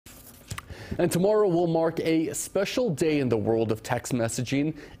And tomorrow will mark a special day in the world of text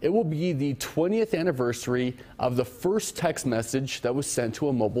messaging. It will be the 20th anniversary of the first text message that was sent to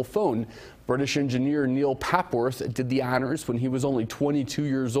a mobile phone. British engineer Neil Papworth did the honors when he was only 22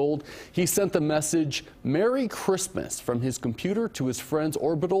 years old. He sent the message "Merry Christmas" from his computer to his friend's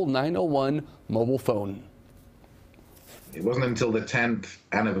Orbitel 901 mobile phone. It wasn't until the 10th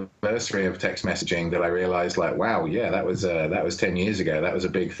anniversary of text messaging that I realized, like, wow, yeah, that was 10 years ago. That was a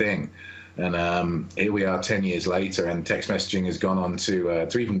big thing. And here we are 10 years later, and text messaging has gone on to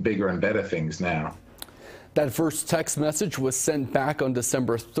even bigger and better things now. That first text message was sent back on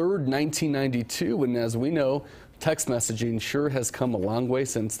December 3rd, 1992. And as we know, text messaging sure has come a long way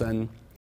since then.